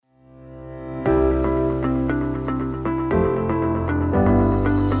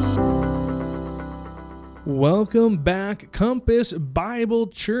Welcome back, Compass Bible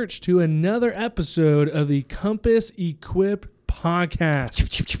Church, to another episode of the Compass Equip Podcast.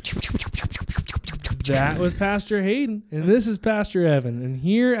 That was Pastor Hayden, and this is Pastor Evan. And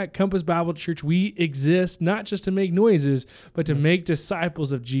here at Compass Bible Church, we exist not just to make noises, but to make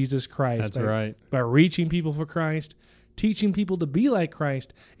disciples of Jesus Christ. That's right. By reaching people for Christ, teaching people to be like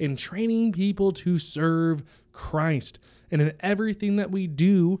Christ, and training people to serve Christ. And in everything that we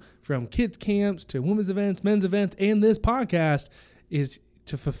do, from kids camps to women's events, men's events, and this podcast, is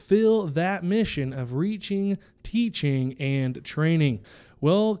to fulfill that mission of reaching, teaching, and training.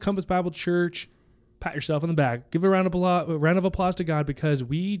 Well, Compass Bible Church, pat yourself on the back. Give a round of applause to God, because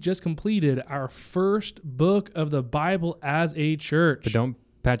we just completed our first book of the Bible as a church. But don't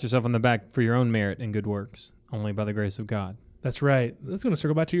pat yourself on the back for your own merit and good works, only by the grace of God. That's right. That's going to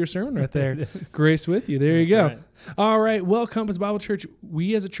circle back to your sermon right there. Grace with you. There you go. Right. All right. Well, Compass Bible Church,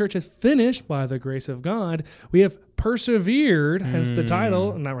 we as a church has finished by the grace of God. We have persevered, hence the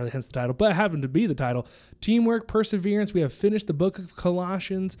title. Not really hence the title, but happened to be the title. Teamwork, perseverance. We have finished the book of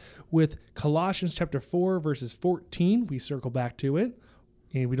Colossians with Colossians chapter 4, verses 14. We circle back to it,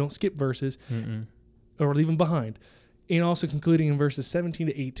 and we don't skip verses or leave them behind. And also concluding in verses 17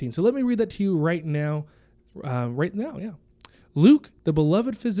 to 18. So let me read that to you right now. Luke, the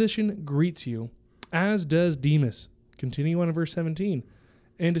beloved physician, greets you, as does Demas. Continue on in verse 17.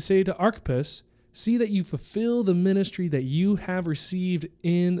 And to say to Archippus, see that you fulfill the ministry that you have received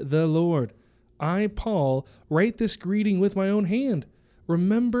in the Lord. I, Paul, write this greeting with my own hand.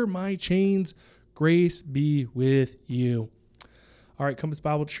 Remember my chains. Grace be with you. All right, Compass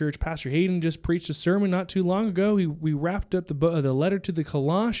Bible Church, Pastor Hayden just preached a sermon not too long ago. We wrapped up the letter to the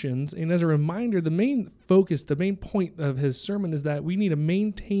Colossians, and as a reminder, the main focus, the main point of his sermon is that we need to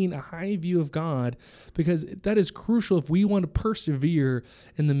maintain a high view of God, because that is crucial if we want to persevere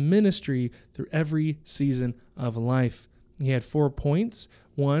in the ministry through every season of life. He had 4 points.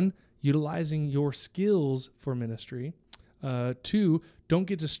 1, utilizing your skills for ministry. 2, don't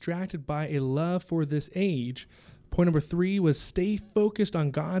get distracted by a love for this age. Point number 3 was stay focused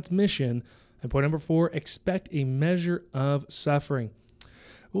on God's mission. And point number 4, expect a measure of suffering.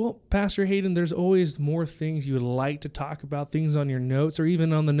 Well, Pastor Hayden, there's always more things you would like to talk about, things on your notes, or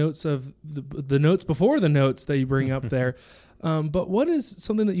even on the notes of the notes before the notes that you bring up there. But what is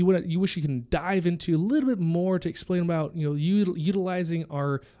something that you wish you can dive into a little bit more to explain about, utilizing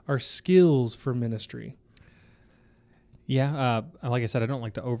our skills for ministry? Yeah, like I said, I don't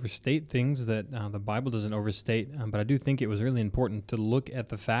like to overstate things that the Bible doesn't overstate, but I do think it was really important to look at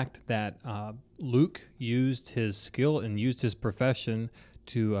the fact that Luke used his skill and used his profession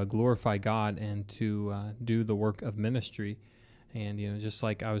to glorify God and to do the work of ministry. And, just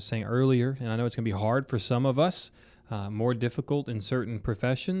like I was saying earlier, and I know it's going to be hard for some of us, more difficult in certain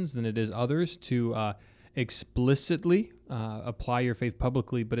professions than it is others to explicitly apply your faith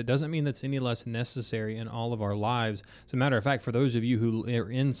publicly, but it doesn't mean that's any less necessary in all of our lives. As a matter of fact, for those of you who are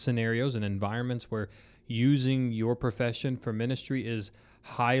in scenarios and environments where using your profession for ministry is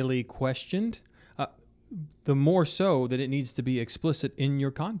highly questioned, the more so that it needs to be explicit in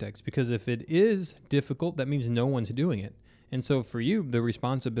your context, because if it is difficult, that means no one's doing it. And so for you, the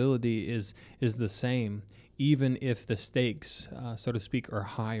responsibility is the same, even if the stakes, so to speak, are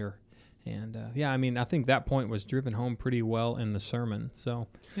higher. And I think that point was driven home pretty well in the sermon. So,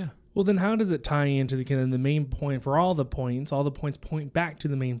 yeah. Well, then how does it tie into the main point for all the points? All the points point back to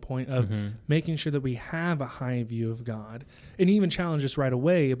the main point of making sure that we have a high view of God, and even challenge us right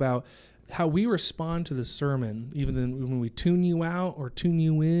away about how we respond to the sermon, even when we tune you out or tune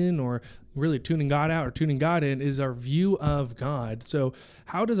you in, or really tuning God out or tuning God in, is our view of God. So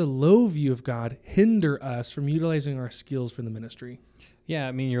how does a low view of God hinder us from utilizing our skills for the ministry?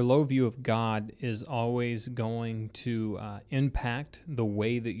 Yeah, your low view of God is always going to impact the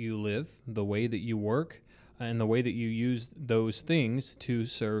way that you live, the way that you work, and the way that you use those things to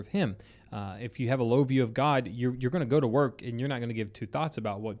serve Him. If you have a low view of God, you're going to go to work and you're not going to give two thoughts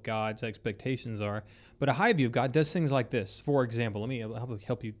about what God's expectations are. But a high view of God does things like this. For example, let me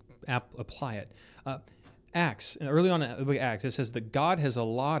help you apply it. Acts, early on in the book of Acts, it says that God has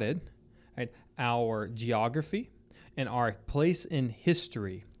allotted our geography and our place in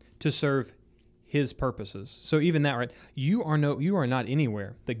history to serve His purposes. So even that, right? You are not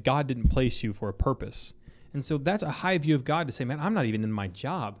anywhere that God didn't place you for a purpose. And so that's a high view of God to say, man, I'm not even in my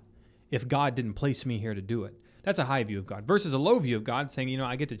job if God didn't place me here to do it. That's a high view of God versus a low view of God saying,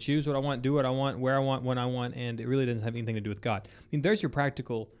 I get to choose what I want, do what I want, where I want, when I want, and it really doesn't have anything to do with God. There's your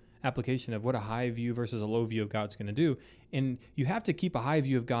practical application of what a high view versus a low view of God's going to do. And you have to keep a high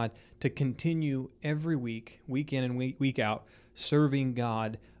view of God to continue every week, week in and week out, serving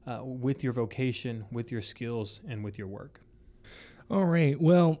God with your vocation, with your skills, and with your work. All right.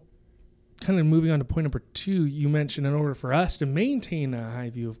 Well, kind of moving on to point number 2, you mentioned in order for us to maintain a high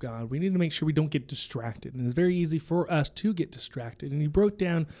view of God, we need to make sure we don't get distracted. And it's very easy for us to get distracted. And you broke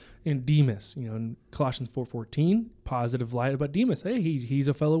down in Demas, in Colossians 4:14, positive light about Demas. Hey, he's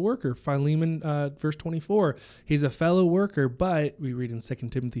a fellow worker. Philemon, verse 24, he's a fellow worker. But we read in 2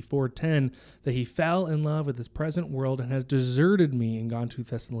 Timothy 4:10 that he fell in love with this present world and has deserted me and gone to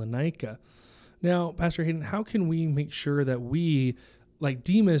Thessalonica. Now, Pastor Hayden, how can we make sure that we, like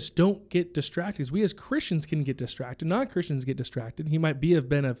Demas, don't get distracted? Because we as Christians can get distracted. Non-Christians get distracted. He might have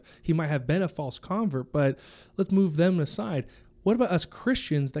been a false convert, but let's move them aside. What about us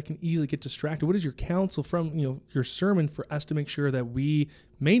Christians that can easily get distracted? What is your counsel from your sermon for us to make sure that we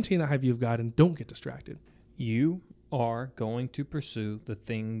maintain a high view of God and don't get distracted? You are going to pursue the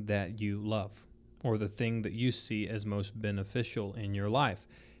thing that you love, or the thing that you see as most beneficial in your life.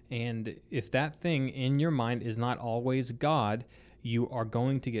 And if that thing in your mind is not always God, you are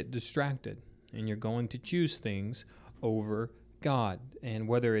going to get distracted, and you're going to choose things over God. And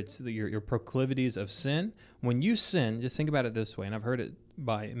whether it's your proclivities of sin, when you sin, just think about it this way, and I've heard it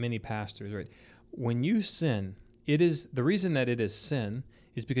by many pastors, right? When you sin, the reason that it is sin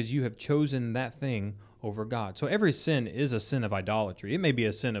is because you have chosen that thing over God. So every sin is a sin of idolatry. It may be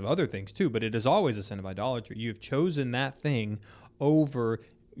a sin of other things too, but it is always a sin of idolatry. You have chosen that thing over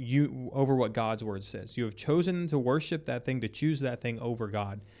what God's word says. You have chosen to worship that thing, to choose that thing over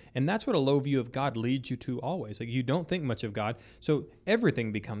God. And that's what a low view of God leads you to always. Like, you don't think much of God, so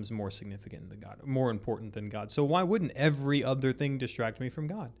everything becomes more significant than God, more important than God. So why wouldn't every other thing distract me from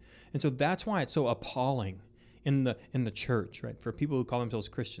God? And so that's why it's so appalling in the church, right? For people who call themselves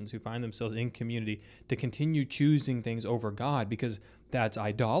Christians, who find themselves in community, to continue choosing things over God, because that's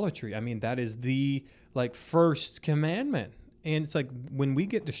idolatry. I mean, that is the first commandment. And it's like, when we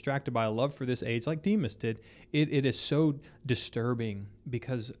get distracted by a love for this age, like Demas did, it is so disturbing,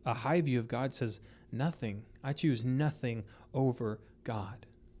 because a high view of God says, nothing. I choose nothing over God.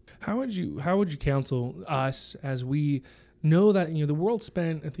 How would you counsel us as we know that the world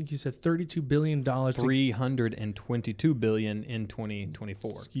spent, I think you said $32 billion. $322 billion in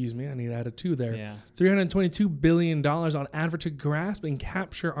 2024. Excuse me, I need to add a 2 there. Yeah. $322 billion on advert to grasp and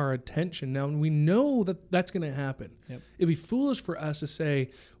capture our attention. Now, we know that that's going to happen. Yep. It'd be foolish for us to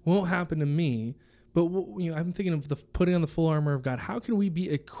say, won't happen to me. But I'm thinking of putting on the full armor of God. How can we be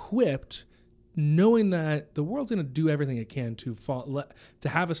equipped, knowing that the world's going to do everything it can to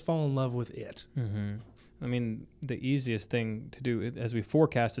have us fall in love with it? Mm-hmm. I mean, the easiest thing to do, as we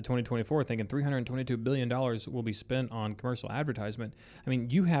forecast to 2024, thinking $322 billion will be spent on commercial advertisement. I mean,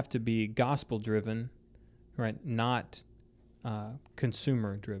 you have to be gospel-driven, right? Not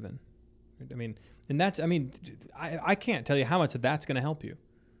consumer-driven. I can't tell you how much that's going to help you.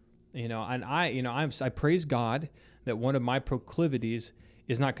 And I praise God that one of my proclivities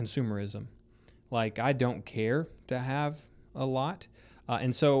is not consumerism. Like, I don't care to have a lot.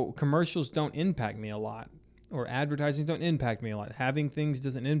 And so commercials don't impact me a lot, or advertising don't impact me a lot. Having things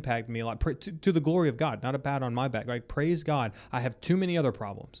doesn't impact me a lot, to the glory of God, not a pat on my back. Right? Praise God. I have too many other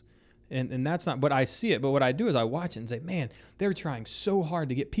problems. And that's not, but I see it. But what I do is I watch it and say, man, they're trying so hard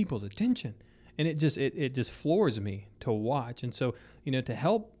to get people's attention. And it just floors me to watch. And so, to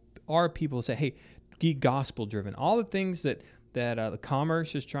help our people say, hey, be gospel driven. All the things that the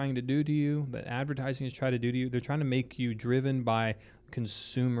commerce is trying to do to you, that advertising is trying to do to you, they're trying to make you driven by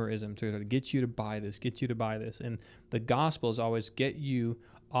consumerism, to get you to buy this. And the gospel is always get you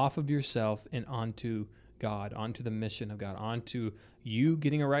off of yourself and onto God, onto the mission of God, onto you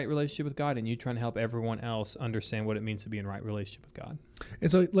getting a right relationship with God, and you trying to help everyone else understand what it means to be in right relationship with God. And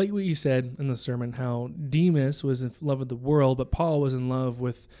so, like what you said in the sermon, how Demas was in love with the world, but Paul was in love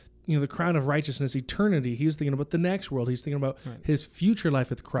with the crown of righteousness, eternity. He was thinking about the next world. He's thinking about his future life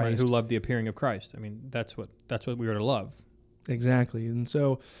with Christ. Right, who loved the appearing of Christ. I mean, that's what we are to love. Exactly. And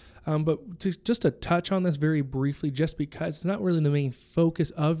so, but just to touch on this very briefly, just because it's not really the main focus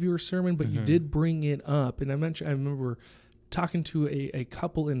of your sermon, but you did bring it up. And I remember talking to a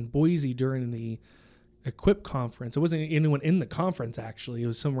couple in Boise during the Equip conference. It wasn't anyone in the conference, actually. It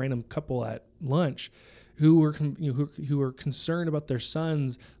was some random couple at lunch who were concerned about their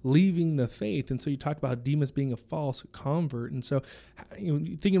sons leaving the faith. And so you talked about Demas being a false convert. And so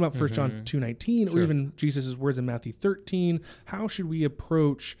thinking about 1 John 2:19, or even Jesus' words in Matthew 13, how should we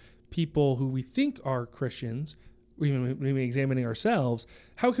approach people who we think are Christians, or even maybe examining ourselves?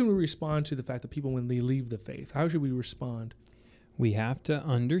 How can we respond to the fact that people, when they leave the faith, how should we respond? We have to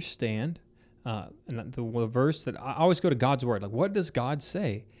understand, and the verse that I always go to God's word. Like, what does God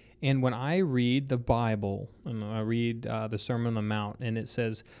say? And when I read the Bible, and I read the Sermon on the Mount, and it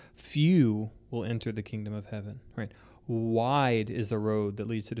says, few will enter the kingdom of heaven, right? Wide is the road that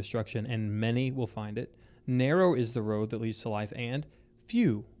leads to destruction, and many will find it. Narrow is the road that leads to life, and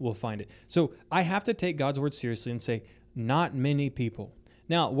few will find it. So I have to take God's word seriously and say, not many people.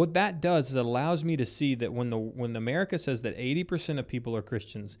 Now, what that does is it allows me to see that when America says that 80% of people are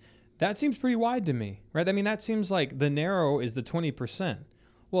Christians, that seems pretty wide to me, right? I mean, that seems like the narrow is the 20%.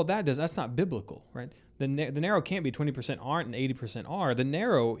 Well, that's not biblical, right? The narrow can't be 20% aren't and 80% are. The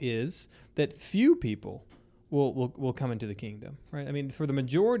narrow is that few people will come into the kingdom, right? I mean, for the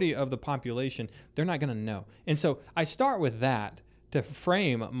majority of the population, they're not going to know. And so I start with that to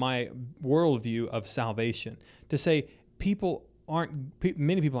frame my worldview of salvation, to say many people aren't going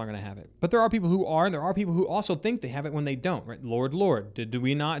to have it. But there are people who are, and there are people who also think they have it when they don't, right? Lord, Lord, did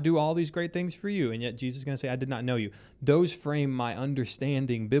we not do all these great things for you? And yet Jesus is going to say, I did not know you. Those frame my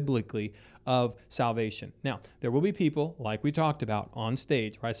understanding biblically of salvation. Now, there will be people, like we talked about on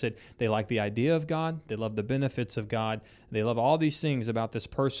stage, where I said they like the idea of God, they love the benefits of God, they love all these things about this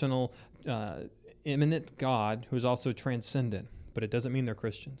personal, immanent God who is also transcendent. But it doesn't mean they're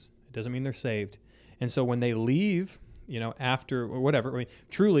Christians. It doesn't mean they're saved. And so when they leave, after or whatever, I mean,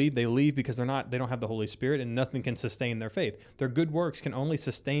 truly they leave because they don't have the Holy Spirit, and nothing can sustain their faith. Their good works can only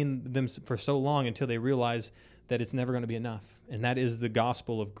sustain them for so long until they realize that it's never going to be enough. And that is the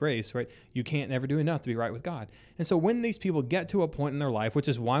gospel of grace, right? You can't ever do enough to be right with God. And so when these people get to a point in their life, which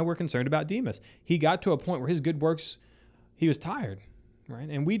is why we're concerned about Demas, he got to a point where his good works, he was tired, right?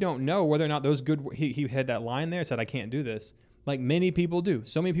 And we don't know whether or not those good, he had that line there, said, I can't do this. Like many people do.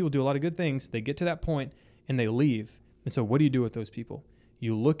 So many people do a lot of good things. They get to that point and they leave. And so what do you do with those people?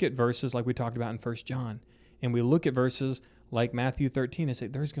 You look at verses like we talked about in 1 John, and we look at verses like Matthew 13 and say,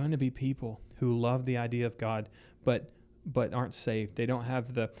 there's going to be people who love the idea of God, but aren't saved. They don't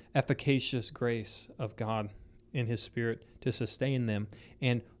have the efficacious grace of God in his Spirit to sustain them.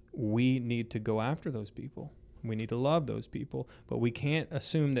 And we need to go after those people. We need to love those people, but we can't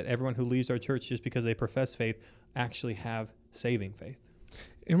assume that everyone who leaves our church just because they profess faith actually have saving faith.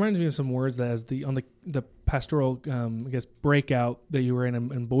 It reminds me of some words that as on the pastoral, breakout that you were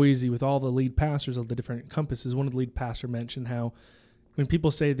in Boise with all the lead pastors of the different campuses. One of the lead pastor mentioned how when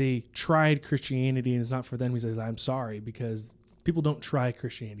people say they tried Christianity and it's not for them, he says, I'm sorry, because people don't try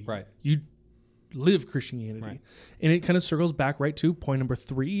Christianity. Right. You live Christianity. Right. And it kind of circles back right to point number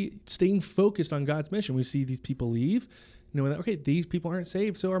 3, staying focused on God's mission. We see these people leave, knowing that, okay, these people aren't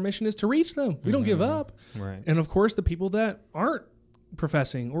saved, so our mission is to reach them. We don't give up. Right. And of course, the people that aren't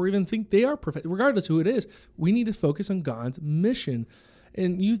professing or even think they are professing, regardless who it is, we need to focus on God's mission.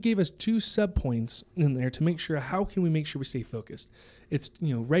 And you gave us 2 subpoints in there to make sure, how can we make sure we stay focused? It's,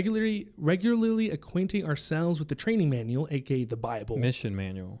 regularly acquainting ourselves with the training manual, aka the Bible. Mission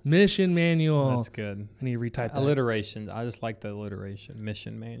manual. That's good. I need to retype that. Alliteration. I just like the alliteration.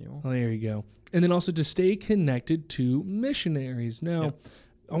 Mission manual. Oh, there you go. And then also to stay connected to missionaries. Now,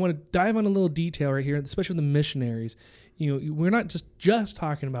 I want to dive on a little detail right here, especially the missionaries. We're not just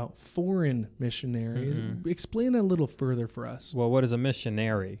talking about foreign missionaries. Mm-hmm. Explain that a little further for us. Well, what is a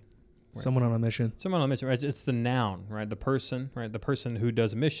missionary? Right. Someone on a mission. Someone on a mission. Right? It's the noun, right? The person, right? The person who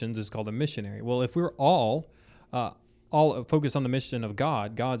does missions is called a missionary. Well, if we're all focused on the mission of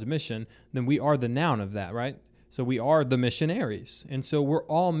God, God's mission, then we are the noun of that, right? So we are the missionaries. And so we're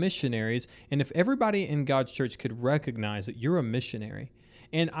all missionaries. And if everybody in God's church could recognize that you're a missionary,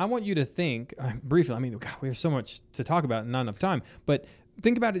 and I want you to think, briefly, we have so much to talk about and not enough time, but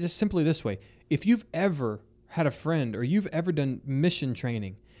think about it just simply this way. If you've ever had a friend or you've ever done mission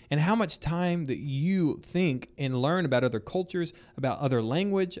training, and how much time that you think and learn about other cultures, about other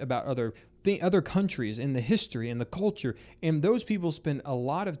language, about other countries and the history and the culture, and those people spend a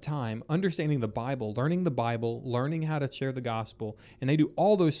lot of time understanding the Bible, learning how to share the gospel, and they do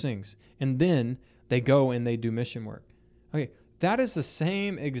all those things, and then they go and they do mission work. Okay. That is the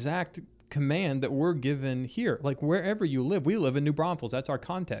same exact command that we're given here. Like wherever you live, we live in New Braunfels. That's our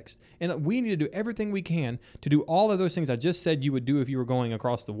context. And we need to do everything we can to do all of those things I just said you would do if you were going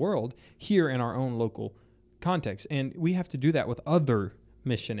across the world here in our own local context. And we have to do that with other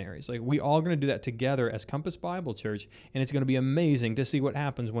missionaries. Like we all going to do that together as Compass Bible Church. And it's going to be amazing to see what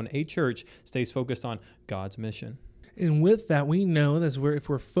happens when a church stays focused on God's mission. And with that, we know that if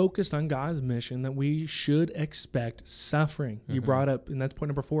we're focused on God's mission, that we should expect suffering. Mm-hmm. You brought up, and that's point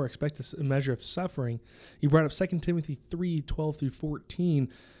number 4, expect a measure of suffering. You brought up 2 Timothy 3:12-14,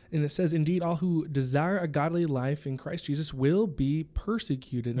 and it says, indeed, all who desire a godly life in Christ Jesus will be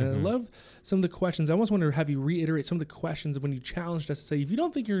persecuted. And I love some of the questions. I almost want to have you reiterate some of the questions when you challenged us to say, if you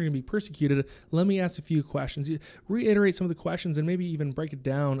don't think you're going to be persecuted, let me ask a few questions. You reiterate some of the questions and maybe even break it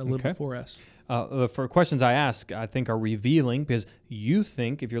down a little bit for us. For questions I ask, I think are revealing, because you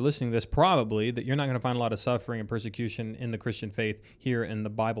think, if you're listening to this, probably that you're not going to find a lot of suffering and persecution in the Christian faith here in the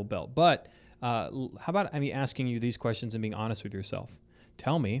Bible Belt. But how about me asking you these questions and being honest with yourself?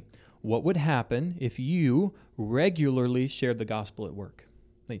 Tell me, what would happen if you regularly shared the gospel at work?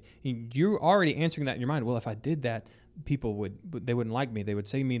 Like, you're already answering that in your mind. Well, if I did that, people wouldn't like me. They would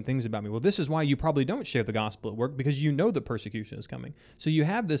say mean things about me. Well, this is why you probably don't share the gospel at work, because you know the persecution is coming. So you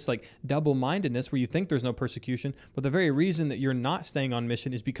have this like double-mindedness where you think there's no persecution, but the very reason that you're not staying on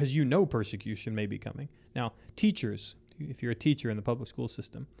mission is because you know persecution may be coming. Now, teachers, if you're a teacher in the public school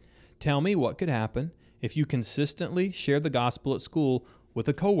system, tell me what could happen if you consistently share the gospel at school with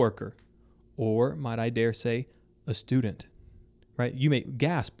a coworker, or might I dare say, a student, right? You may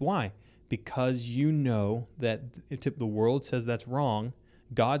gasp. Why? Because you know that if the world says that's wrong,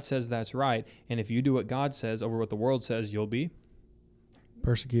 God says that's right, and if you do what God says over what the world says, you'll be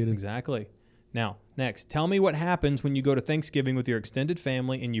persecuted. Exactly. Now, next, tell me what happens when you go to Thanksgiving with your extended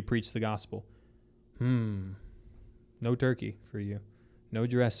family and you preach the gospel. No turkey for you. No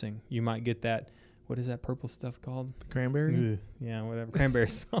dressing. You might get that. What is that purple stuff called? The cranberry? Yeah, whatever. Cranberry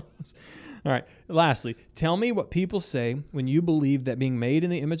sauce. All right. Lastly, tell me what people say when you believe that being made in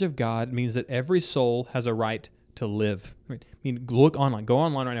the image of God means that every soul has a right to live. Right? I mean, go online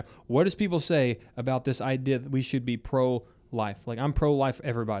right now. What does people say about this idea that we should be pro-life? Like, I'm pro-life,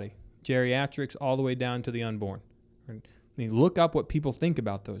 everybody. Geriatrics all the way down to the unborn. Right? I mean, look up what people think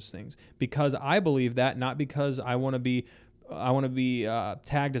about those things, because I believe that, not because I want to be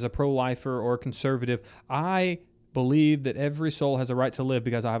tagged as a pro-lifer or a conservative. I believe that every soul has a right to live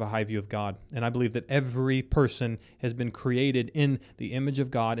because I have a high view of God. And I believe that every person has been created in the image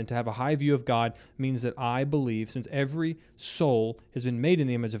of God. And to have a high view of God means that I believe, since every soul has been made in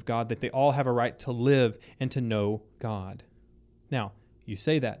the image of God, that they all have a right to live and to know God. Now, you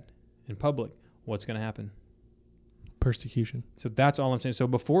say that in public, what's going to happen? Persecution. So that's all I'm saying. So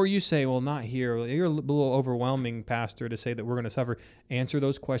before you say, well, not here, you're a little overwhelming, Pastor, to say that we're going to suffer, answer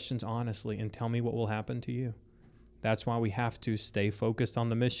those questions honestly and tell me what will happen to you. That's why we have to stay focused on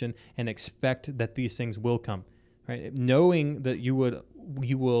the mission and expect that these things will come, right? Knowing that you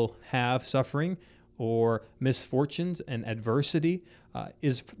will have suffering or misfortunes and adversity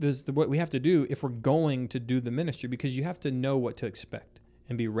is what we have to do if we're going to do the ministry, because you have to know what to expect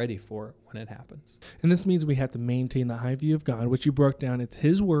and be ready for it when it happens. And this means we have to maintain the high view of God, which you broke down. It's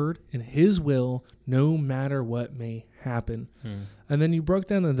His word and His will, no matter what may happen. And then you broke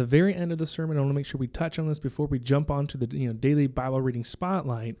down at the very end of the sermon, I want to make sure we touch on this before we jump on to the daily Bible reading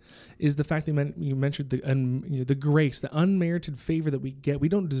spotlight, is the fact that you mentioned the grace, the unmerited favor that we get. We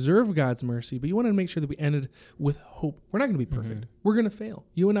don't deserve God's mercy, but you want to make sure that we ended with hope. We're not going to be perfect. We're going to fail.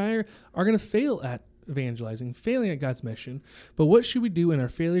 You and I are going to fail at evangelizing, failing at God's mission. But what should we do in our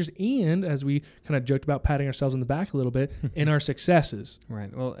failures, and, as we kind of joked about, patting ourselves on the back a little bit, in our successes?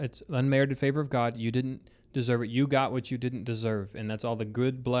 Right. Well, it's unmerited favor of God. You didn't deserve it. You got what you didn't deserve, and that's all the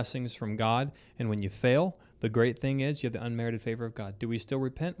good blessings from God. And when you fail, the great thing is you have the unmerited favor of God. Do we still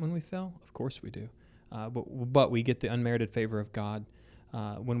repent when we fail? Of course we do. But we get the unmerited favor of God.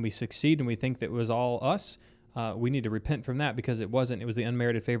 When we succeed and we think that it was all us, we need to repent from that, because it wasn't. It was the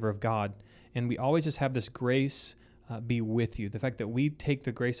unmerited favor of God. And we always just have this grace be with you. The fact that we take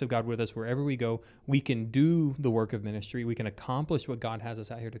the grace of God with us wherever we go, we can do the work of ministry. We can accomplish what God has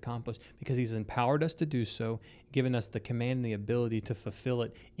us out here to accomplish, because He's empowered us to do so, given us the command and the ability to fulfill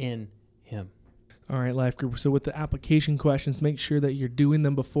it in Him. All right, Life Group. So with the application questions, make sure that you're doing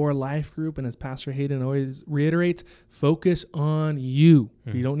them before Life Group. And as Pastor Hayden always reiterates, focus on you.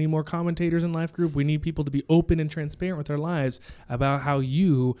 You don't need more commentators in Life Group. We need people to be open and transparent with their lives about how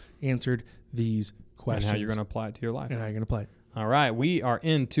you answered these questions. And how you're going to apply it to your life. And how you're going to apply it. All right, we are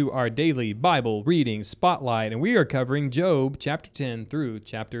into our daily Bible reading spotlight, and we are covering Job chapter 10 through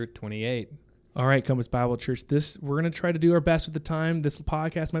chapter 28. All right, Compass Bible Church, we're going to try to do our best with the time. This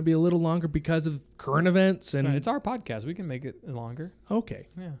podcast might be a little longer because of current events. And it's our podcast. We can make it longer. Okay.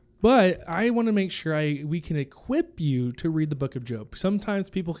 Yeah. But I want to make sure we can equip you to read the book of Job. Sometimes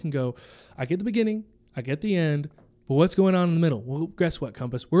people can go, I get the beginning, I get the end, but what's going on in the middle? Well, guess what,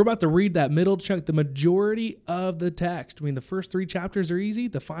 Compass? We're about to read that middle chunk, the majority of the text. I mean, the first 3 chapters are easy.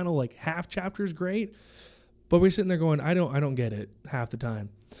 The final half chapter is great. But we're sitting there going, I don't get it half the time.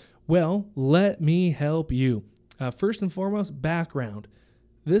 Well, let me help you. First and foremost, background.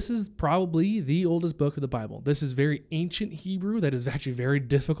 This is probably the oldest book of the Bible. This is very ancient Hebrew that is actually very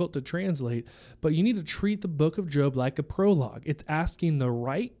difficult to translate, but you need to treat the book of Job like a prologue. It's asking the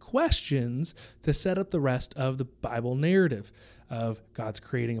right questions to set up the rest of the Bible narrative of God's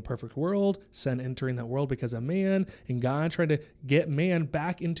creating a perfect world, sin entering that world because of man, and God trying to get man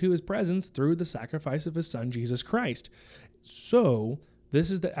back into his presence through the sacrifice of his son, Jesus Christ. So this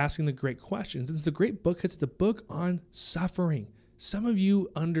is asking the great questions. It's a great book because it's a book on suffering. Some of you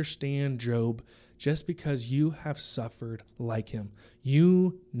understand Job just because you have suffered like him.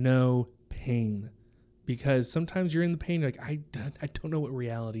 You know pain because sometimes you're in the pain. You're like, I don't know what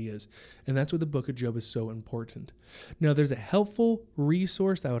reality is. And that's why the book of Job is so important. Now, there's a helpful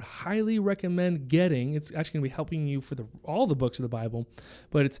resource that I would highly recommend getting. It's actually going to be helping you for all the books of the Bible,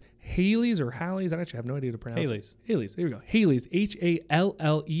 but it's Haley's or Halley's. I actually have no idea to pronounce it. Haley's. There we go. Haley's,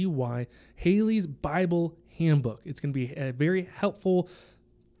 Halley, Haley's Bible Handbook. It's going to be a very helpful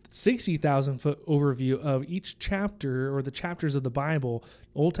 60,000-foot overview of each chapter or the chapters of the Bible,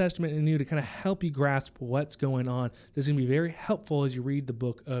 Old Testament and New, to kind of help you grasp what's going on. This is going to be very helpful as you read the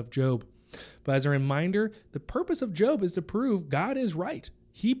book of Job. But as a reminder, the purpose of Job is to prove God is right.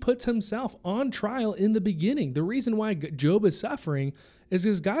 He puts himself on trial in the beginning. The reason why Job is suffering is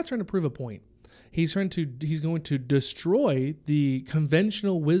because God's trying to prove a point. He's going to destroy the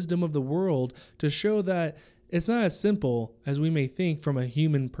conventional wisdom of the world to show that it's not as simple as we may think from a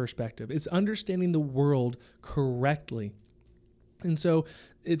human perspective. It's understanding the world correctly. And so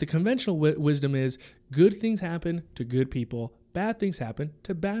the conventional wisdom is good things happen to good people, bad things happen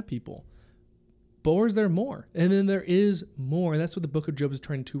to bad people. But or is there more? And then there is more. That's what the book of Job is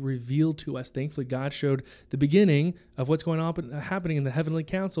trying to reveal to us. Thankfully, God showed the beginning of what's going on happening in the heavenly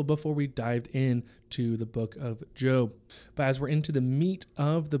council before we dived into the book of Job. But as we're into the meat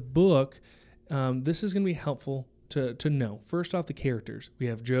of the book, this is going to be helpful to know. First off, the characters. We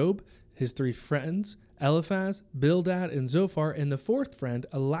have Job, his three friends, Eliphaz, Bildad, and Zophar, and the fourth friend,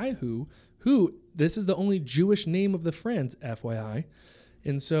 Elihu, who, this is the only Jewish name of the friends, FYI.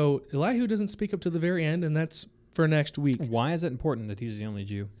 And so Elihu doesn't speak up to the very end, and that's for next week. Why is it important that he's the only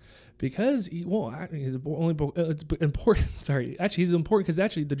Jew? Because he's important. Sorry, actually, he's important because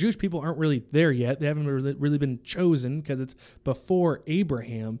actually the Jewish people aren't really there yet. They haven't really been chosen because it's before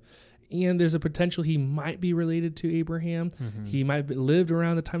Abraham. And there's a potential he might be related to Abraham. Mm-hmm. He might have lived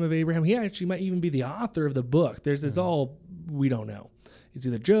around the time of Abraham. He actually might even be the author of the book. It's all we don't know. It's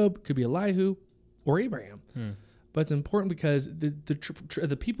either Job, could be Elihu, or Abraham. But it's important because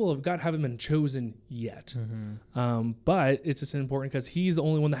the people of God haven't been chosen yet. But it's just important because he's the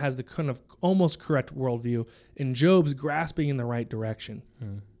only one that has the kind of almost correct worldview, and Job's grasping in the right direction.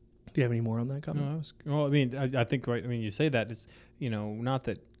 Do you have any more on that comment? No, I think right. I mean, you say that it's not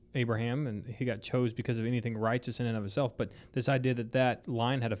that Abraham and he got chose because of anything righteous in and of itself, but this idea that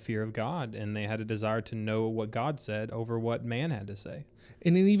line had a fear of God and they had a desire to know what God said over what man had to say.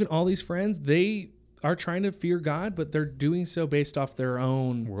 And then even all these friends, they are trying to fear God, but they're doing so based off their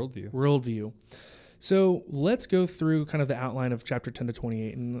own worldview. So let's go through kind of the outline of chapter 10 to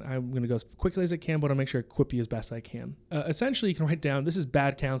 28, and I'm going to go as quickly as I can, but I'll make sure I equip you as best I can. Essentially, you can write down, this is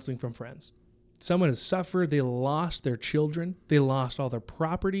bad counseling from friends. Someone has suffered, they lost their children, they lost all their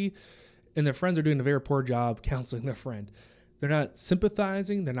property, and their friends are doing a very poor job counseling their friend. They're not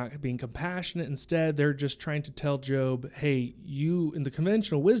sympathizing. They're not being compassionate. Instead, they're just trying to tell Job, hey, and the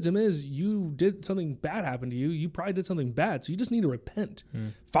conventional wisdom is you did something bad happen to you. You probably did something bad. So you just need to repent.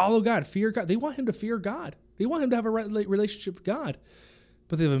 Follow God. Fear God. They want him to fear God. They want him to have a relationship with God.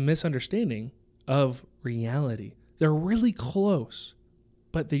 But they have a misunderstanding of reality. They're really close,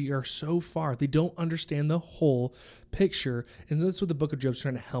 but they are so far. They don't understand the whole picture. And that's what the book of Job is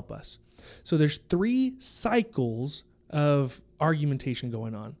trying to help us. So there's 3 cycles of argumentation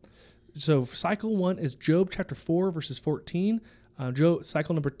going on. So cycle 1 is Job chapter 4 verses 14.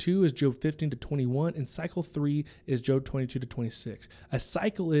 Cycle number 2 is Job 15 to 21, and cycle 3 is Job 22 to 26. A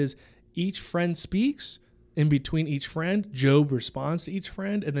cycle is each friend speaks. In between each friend, Job responds to each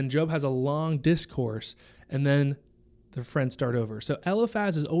friend, and then Job has a long discourse, and then the friends start over. So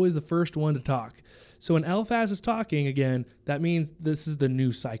Eliphaz is always the first one to talk. So when Eliphaz is talking again, that means this is the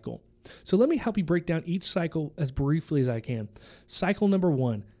new cycle. So let me help you break down each cycle as briefly as I can. Cycle number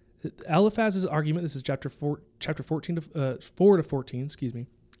 1, Eliphaz's argument. This is chapter 4 to 14.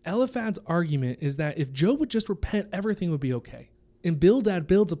 Eliphaz's argument is that if Job would just repent, everything would be okay. And Bildad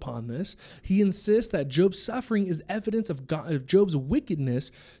builds upon this. He insists that Job's suffering is evidence of Job's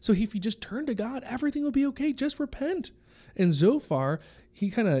wickedness. So if you just turn to God, everything will be okay. Just repent. And Zophar he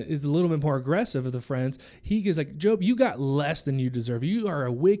kind of is a little bit more aggressive of the friends. He is like, Job, you got less than you deserve. You are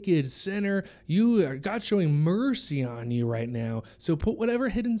a wicked sinner. God's showing mercy on you right now. So put whatever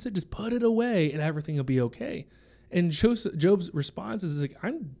hidden sin, just put it away and everything will be okay. And Job's response is like,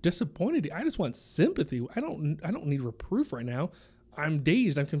 I'm disappointed. I just want sympathy. I don't need reproof right now. I'm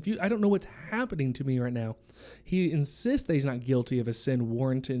dazed. I'm confused. I don't know what's happening to me right now. He insists that he's not guilty of a sin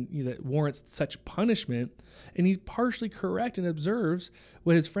that warrants such punishment. And he's partially correct and observes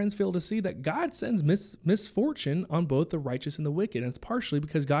what his friends fail to see, that God sends misfortune on both the righteous and the wicked. And it's partially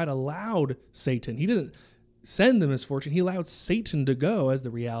because God allowed Satan. He didn't send the misfortune. He allowed Satan to go, as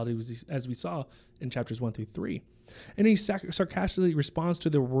the reality was, as we saw in chapters 1 through 3. And he sarcastically responds to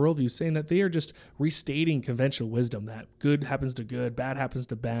their worldview, saying that they are just restating conventional wisdom, that good happens to good, bad happens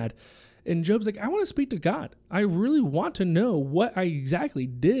to bad. And Job's like, I want to speak to God. I really want to know what I exactly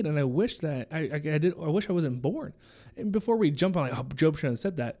did, and I wish that I wish I wasn't born. And before we jump on, like, oh, Job shouldn't have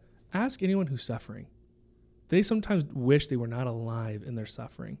said that, ask anyone who's suffering. They sometimes wish they were not alive in their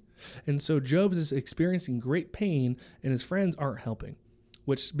suffering. And so Job is experiencing great pain, and his friends aren't helping,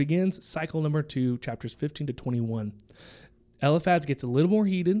 which begins cycle number 2, chapters 15 to 21. Eliphaz gets a little more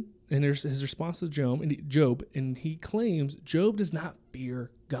heated in his response to Job, and he claims Job does not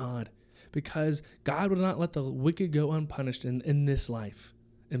fear God because God would not let the wicked go unpunished in this life.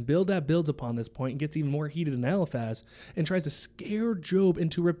 And Bildad builds upon this point and gets even more heated than Eliphaz and tries to scare Job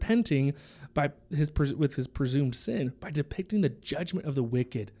into repenting with his presumed sin by depicting the judgment of the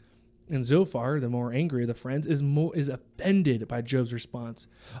wicked. And Zophar, the more angry of the friends, is offended by Job's response.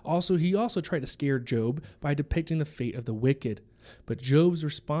 He also tried to scare Job by depicting the fate of the wicked. But Job's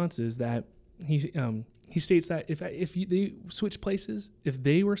response is that he states that if they switch places, if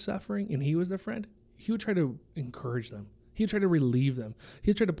they were suffering and he was their friend, he would try to encourage them. He would try to relieve them. He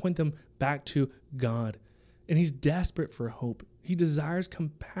would try to point them back to God. And he's desperate for hope. He desires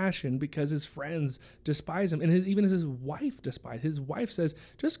compassion because his friends despise him, and even his wife despises. His wife says,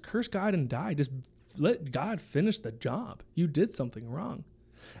 just curse God and die. Just let God finish the job. You did something wrong.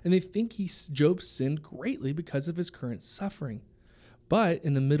 And they think Job sinned greatly because of his current suffering. But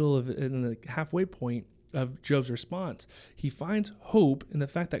in the halfway point of Job's response, he finds hope in the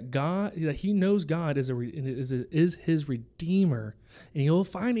fact that he knows God is his Redeemer, and he'll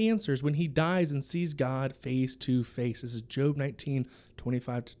find answers when he dies and sees God face to face. This is Job 19,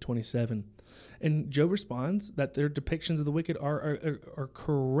 25 to 27. And Job responds that their depictions of the wicked are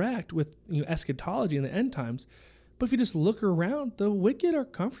correct with eschatology in the end times. But if you just look around, the wicked are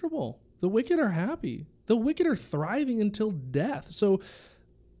comfortable. The wicked are happy. The wicked are thriving until death. So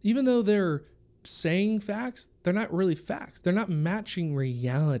even though they're saying facts, they're not really facts. They're not matching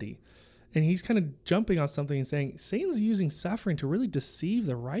reality. And he's kind of jumping on something and saying, Satan's using suffering to really deceive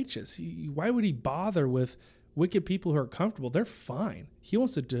the righteous. Why would he bother with wicked people who are comfortable? They're fine. He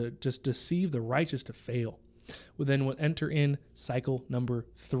wants to just deceive the righteous to fail. Well, then we'll enter in cycle number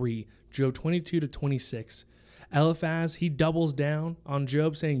 3, Job 22 to 26. Eliphaz, he doubles down on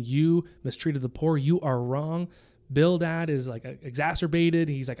Job, saying, you mistreated the poor. You are wrong. Bildad is like exacerbated.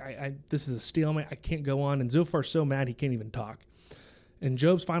 He's like, this is a stalemate. I can't go on. And Zophar's so mad he can't even talk. And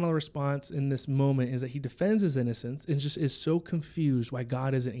Job's final response in this moment is that he defends his innocence and just is so confused why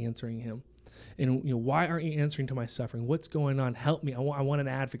God isn't answering him. And why aren't you answering to my suffering? What's going on? Help me. I want an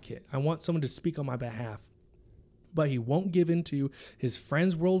advocate. I want someone to speak on my behalf. But he won't give into his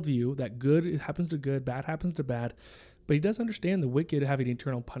friend's worldview that good happens to good, bad happens to bad. But he does understand the wicked have an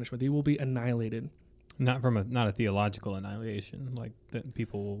eternal punishment. They will be annihilated. Not a theological annihilation, like that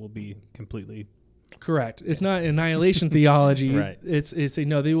people will be completely correct. It's not annihilation theology. Right. It's they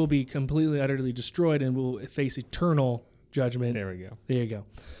will be completely, utterly destroyed and will face eternal judgment. There we go. There you go.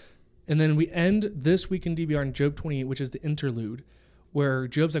 And then we end this week in DBR in Job 28, which is the interlude, where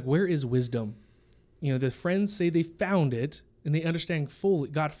Job's like, where is wisdom? The friends say they found it and they understand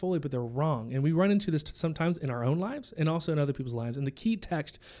God fully, but they're wrong. And we run into this sometimes in our own lives and also in other people's lives. And the key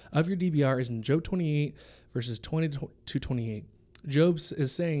text of your DBR is in Job 28, verses 20 to 28. Job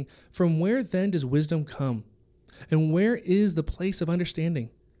is saying, from where then does wisdom come? And where is the place of understanding?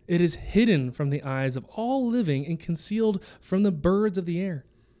 It is hidden from the eyes of all living and concealed from the birds of the air.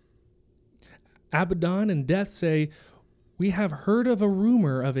 Abaddon and Death say, we have heard of a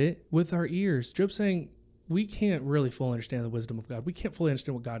rumor of it with our ears. Job's saying, we can't really fully understand the wisdom of God. We can't fully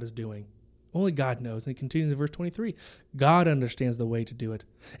understand what God is doing. Only God knows. And he continues in verse 23. God understands the way to do it,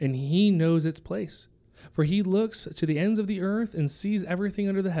 and he knows its place. For he looks to the ends of the earth and sees everything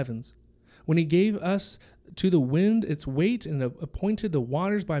under the heavens. When he gave us to the wind its weight and appointed the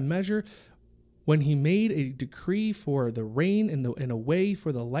waters by measure, when he made a decree for the rain and a way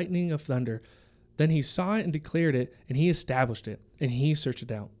for the lightning of thunder, Then he saw it and declared it, and he established it, and he searched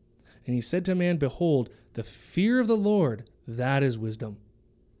it out. And he said to man, behold, the fear of the Lord, that is wisdom.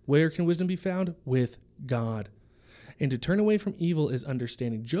 Where can wisdom be found? With God. And to turn away from evil is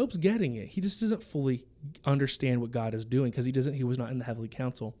understanding. Job's getting it. He just doesn't fully understand what God is doing because he was not in the heavenly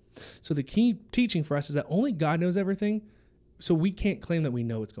council. So the key teaching for us is that only God knows everything. So we can't claim that we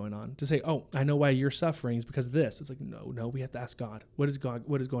know what's going on. To say, oh, I know why you're suffering is because of this. It's like, no, we have to ask God. What is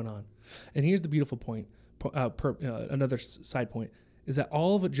going on? And here's the beautiful point, another side point, is that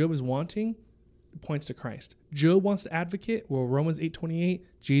all of what Job is wanting points to Christ. Job wants to advocate. Well, Romans 8:28,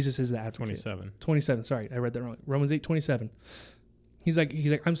 Jesus is the advocate. 27, sorry, I read that wrong. Romans 8:27. He's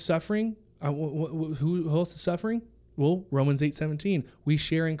like, I'm suffering. Who else is suffering? Well, Romans 8:17. We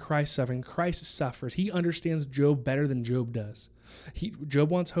share in Christ's suffering. Christ suffers. He understands Job better than Job does. Job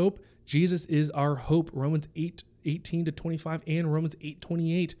wants hope. Jesus is our hope. Romans 8:18-25 and Romans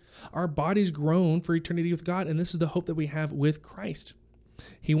 8:28. Our bodies groan for eternity with God, and this is the hope that we have with Christ.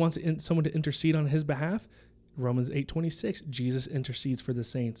 He wants someone to intercede on his behalf. Romans 8:26, Jesus intercedes for the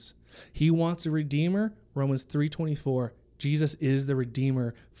saints. He wants a redeemer. Romans 3:24, Jesus is the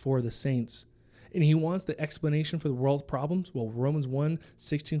redeemer for the saints. And he wants the explanation for the world's problems. Well, Romans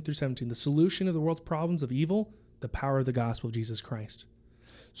 1:16-17, the solution of the world's problems of evil, the power of the gospel of Jesus Christ.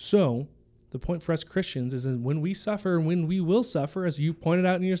 So the point for us Christians is that when we suffer and when we will suffer, as you pointed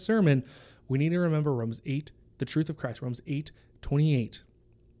out in your sermon, we need to remember Romans 8, the truth of Christ, Romans 8:28.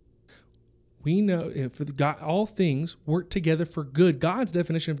 We know for God, all things work together for good. God's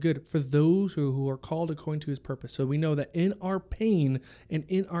definition of good for those who are called according to his purpose. So we know that in our pain and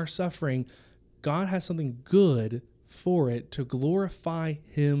in our suffering, God has something good for it to glorify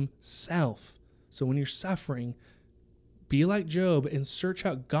himself. So when you're suffering, be like Job and search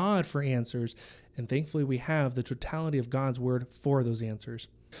out God for answers. And thankfully, we have the totality of God's word for those answers.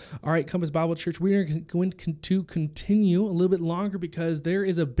 All right, Compass Bible Church, we are going to continue a little bit longer because there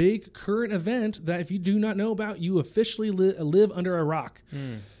is a big current event that if you do not know about, you officially live under a rock.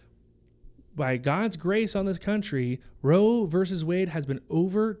 By God's grace on this country, Roe versus Wade has been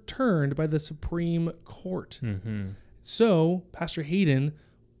overturned by the Supreme Court. So, Pastor Hayden,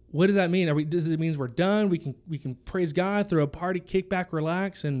 what does that mean? Does it mean we're done? We can praise God, throw a party, kick back,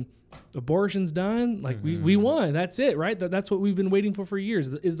 relax, and abortion's done? Like we won. That's it, right? That's what we've been waiting for years.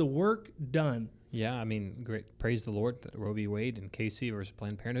 Is the work done? Yeah, I mean, great. Praise the Lord that Roe v. Wade and Casey versus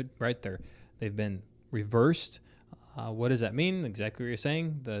Planned Parenthood, right there, they've been reversed. What does that mean? Exactly what you're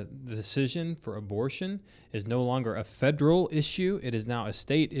saying. The decision for abortion is no longer a federal issue. It is now a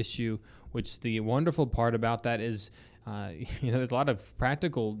state issue, which the wonderful part about that is, there's a lot of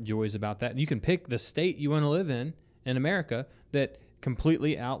practical joys about that. You can pick the state you want to live in America that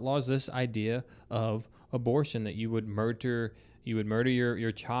completely outlaws this idea of abortion, that you would murder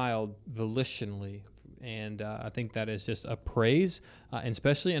your child volitionally. And I think that is just a praise, and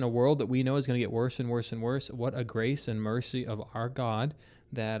especially in a world that we know is going to get worse and worse and worse. What a grace and mercy of our God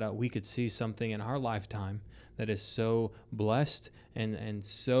that we could see something in our lifetime that is so blessed and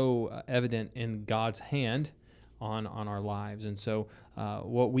so evident in God's hand on our lives. And so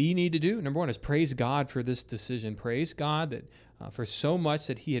what we need to do, number one, is praise God for this decision. Praise God that for so much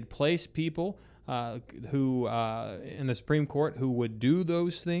that he had placed people who in the Supreme Court who would do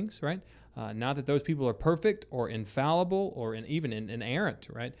those things, right? Not that those people are perfect or infallible or even inerrant,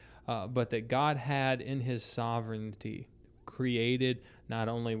 right? But that God had in his sovereignty created, not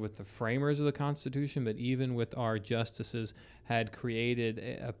only with the framers of the Constitution, but even with our justices, had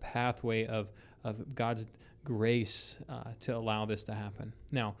created a pathway of God's grace to allow this to happen.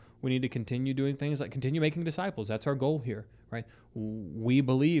 Now, we need to continue doing things like continue making disciples. That's our goal here, right? We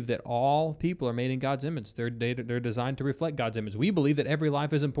believe that all people are made in God's image. They're designed to reflect God's image. We believe that every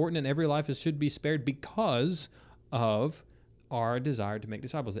life is important and every life should be spared because of our desire to make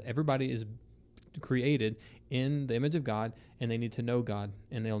disciples. That everybody is created in the image of God, and they need to know God,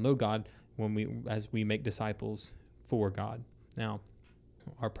 and they'll know God as we make disciples for God. Now,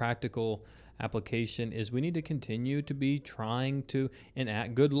 our practical application is we need to continue to be trying to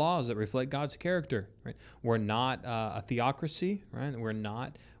enact good laws that reflect God's character, right? We're not a theocracy, right? We're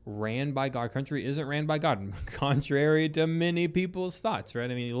not ran by God. Our country isn't ran by God, contrary to many people's thoughts, right?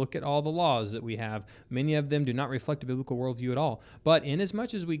 I mean, you look at all the laws that we have. Many of them do not reflect a biblical worldview at all. But in as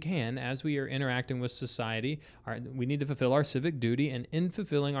much as we can, as we are interacting with society, we need to fulfill our civic duty. And in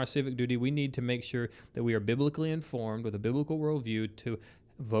fulfilling our civic duty, we need to make sure that we are biblically informed with a biblical worldview to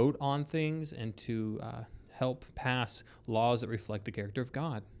vote on things and to help pass laws that reflect the character of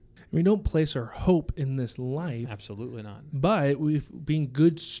God. We don't place our hope in this life. Absolutely not. But being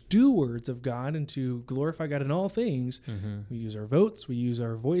good stewards of God and to glorify God in all things, we use our votes, we use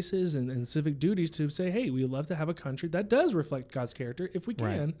our voices and civic duties to say, hey, we love to have a country that does reflect God's character if we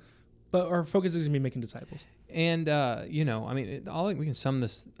can. Right. But our focus is going to be making disciples. And, we can sum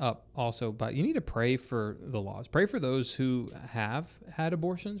this up also, but you need to pray for the laws. Pray for those who have had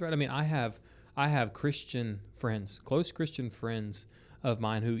abortions, right? I mean, I have Christian friends, close Christian friends of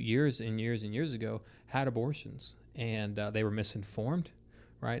mine who years and years and years ago had abortions, and they were misinformed,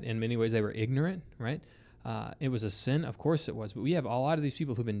 right? In many ways, they were ignorant, right? It was a sin, of course it was, but we have a lot of these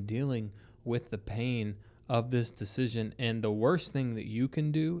people who've been dealing with the pain of this decision, and the worst thing that you can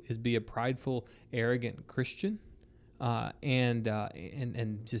do is be a prideful, arrogant Christian,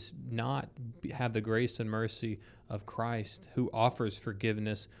 and just not have the grace and mercy of Christ, who offers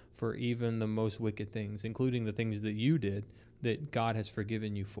forgiveness for even the most wicked things, including the things that you did that God has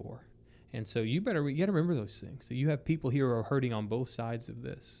forgiven you for. And so you got to remember those things. So you have people here who are hurting on both sides of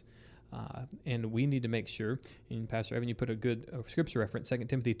this. And we need to make sure, and Pastor Evan, you put a good scripture reference, 2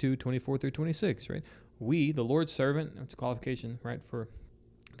 Timothy 2:24-26, right? We, the Lord's servant, that's a qualification, right, for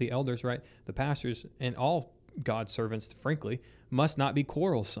the elders, right, the pastors, and all God's servants, frankly, must not be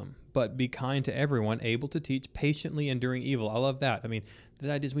quarrelsome, but be kind to everyone, able to teach, patiently enduring evil. I love that. I mean,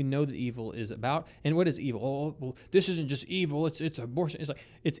 the idea is we know that evil is about, and what is evil? Oh, well, this isn't just evil, it's abortion.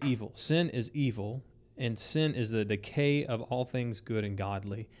 It's evil. Sin is evil, and sin is the decay of all things good and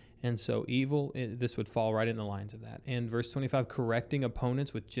godly. And so evil, this would fall right in the lines of that. And verse 25, correcting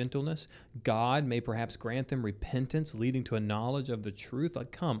opponents with gentleness, God may perhaps grant them repentance, leading to a knowledge of the truth.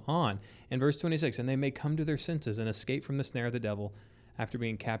 Like, come on. And verse 26, and they may come to their senses and escape from the snare of the devil after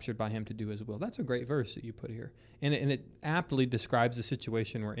being captured by him to do his will. That's a great verse that you put here. And it aptly describes the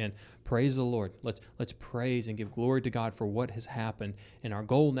situation we're in. Praise the Lord. Let's praise and give glory to God for what has happened. And our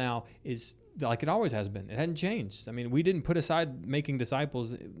goal now is like it always has been. It hadn't changed. I mean, we didn't put aside making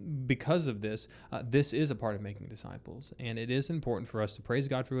disciples because of this. This is a part of making disciples. And it is important for us to praise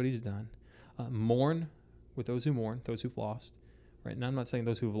God for what he's done. Mourn with those who mourn, those who've lost. Right? And I'm not saying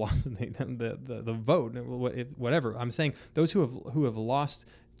those who have lost the vote, whatever. I'm saying those who have lost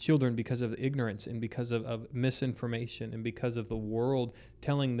children because of ignorance and because of misinformation and because of the world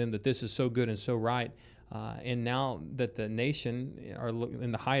telling them that this is so good and so right. And now that the nation are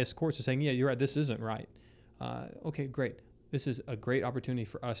in the highest courts are saying, yeah, you're right, this isn't right. Okay, great. This is a great opportunity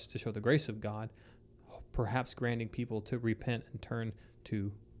for us to show the grace of God, perhaps granting people to repent and turn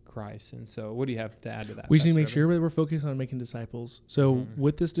to Christ. And so what do you have to add to that? We need to make sure that we're focused on making disciples. So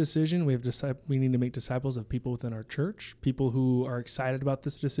with this decision, we need to make disciples of people within our church, people who are excited about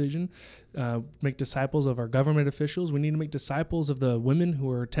this decision, make disciples of our government officials. We need to make disciples of the women who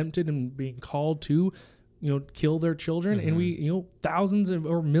are tempted and being called to kill their children. And we, thousands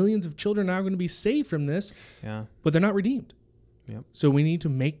or millions of children are going to be saved from this, but they're not redeemed. Yep. So we need to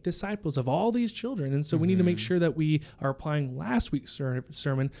make disciples of all these children. And so we need to make sure that we are applying last week's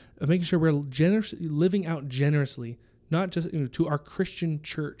sermon of making sure we're living out generously, not just to our Christian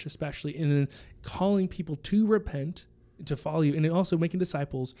church especially, and then calling people to repent, to follow you, and then also making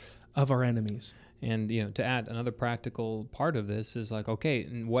disciples of our enemies. And, to add another practical part of this is like, okay,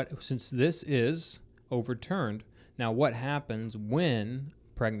 since this is overturned, now what happens when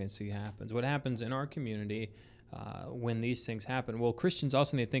pregnancy happens? What happens in our community when these things happen? Well, Christians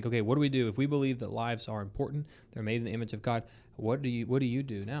also need to think, okay, what do we do? If we believe that lives are important, they're made in the image of God, what do you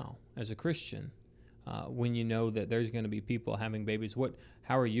do now as a Christian when you know that there's going to be people having babies?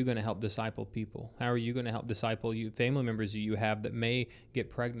 How are you going to help disciple people? How are you going to help disciple family members you have that may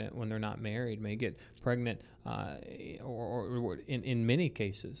get pregnant when they're not married, may get pregnant or in many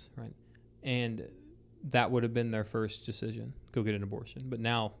cases, right? And that would have been their first decision, go get an abortion. But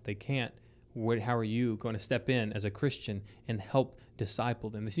now they can't. How are you going to step in as a Christian and help disciple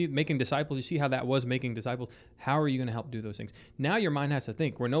them? You see, making disciples, you see how that was making disciples? How are you going to help do those things? Now your mind has to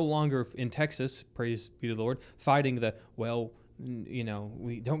think. We're no longer in Texas, praise be to the Lord, fighting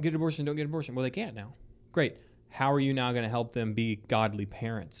we don't get abortion. Well, they can't now. Great. How are you now going to help them be godly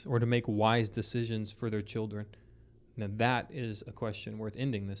parents or to make wise decisions for their children? Now that is a question worth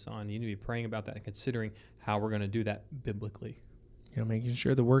ending this on. You need to be praying about that and considering how we're going to do that biblically. Making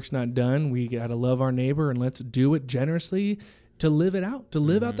sure the work's not done. We got to love our neighbor and let's do it generously to live it out, to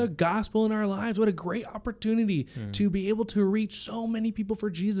live out the gospel in our lives. What a great opportunity to be able to reach so many people for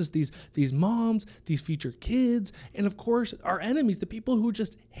Jesus, these moms, these future kids, and of course our enemies, the people who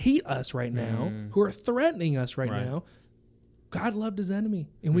just hate us right now, who are threatening us right now. God loved his enemy,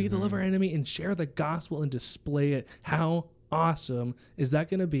 and we get to love our enemy and share the gospel and display it. How awesome is that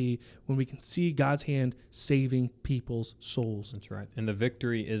going to be when we can see God's hand saving people's souls? That's right. And the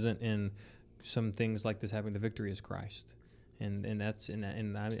victory isn't in some things like this happening. The victory is Christ. And that's in that.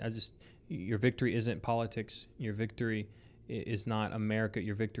 And I just, your victory isn't politics. Your victory is not America.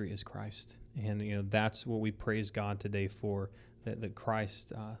 Your victory is Christ. And, you know, that's what we praise God today for, that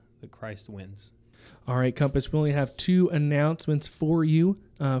Christ wins. All right, Compass, we only have 2 announcements for you.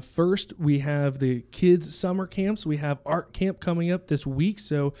 First, we have the kids' summer camps. We have art camp coming up this week.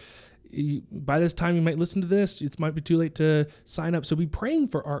 So by this time you might listen to this, it might be too late to sign up. So be praying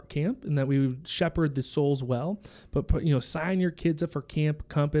for art camp and that we would shepherd the souls well. But sign your kids up for Camp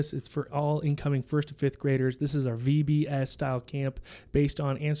Compass. It's for all incoming 1st to 5th graders. This is our VBS style camp based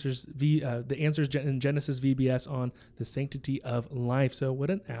on the answers in Genesis VBS on the sanctity of life. So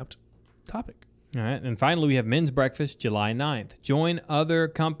what an apt topic. All right, and finally, we have men's breakfast July 9th. Join other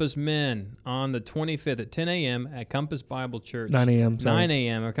Compass men on the 25th at 10 a.m. at Compass Bible Church. 9 a.m. 9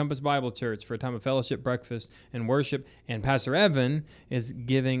 a.m. at Compass Bible Church for a time of fellowship, breakfast, and worship. And Pastor Evan is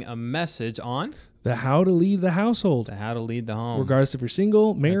giving a message on the how to lead the household. The how to lead the home. Regardless if you're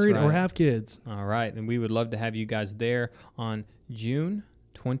single, married, right. or have kids. All right, and we would love to have you guys there on June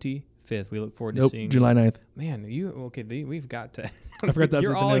 25th. We look forward to seeing July 9th. Man, we've got to. I forgot that.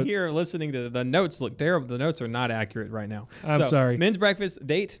 You're all here listening to the notes. Look terrible. The notes are not accurate right now. I'm sorry. Men's breakfast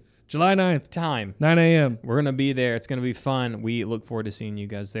date July 9th. Time 9 a.m. We're going to be there. It's going to be fun. We look forward to seeing you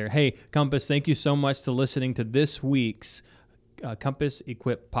guys there. Hey, Compass, thank you so much to listening to this week's Compass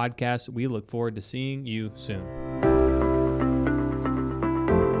Equip podcast. We look forward to seeing you soon.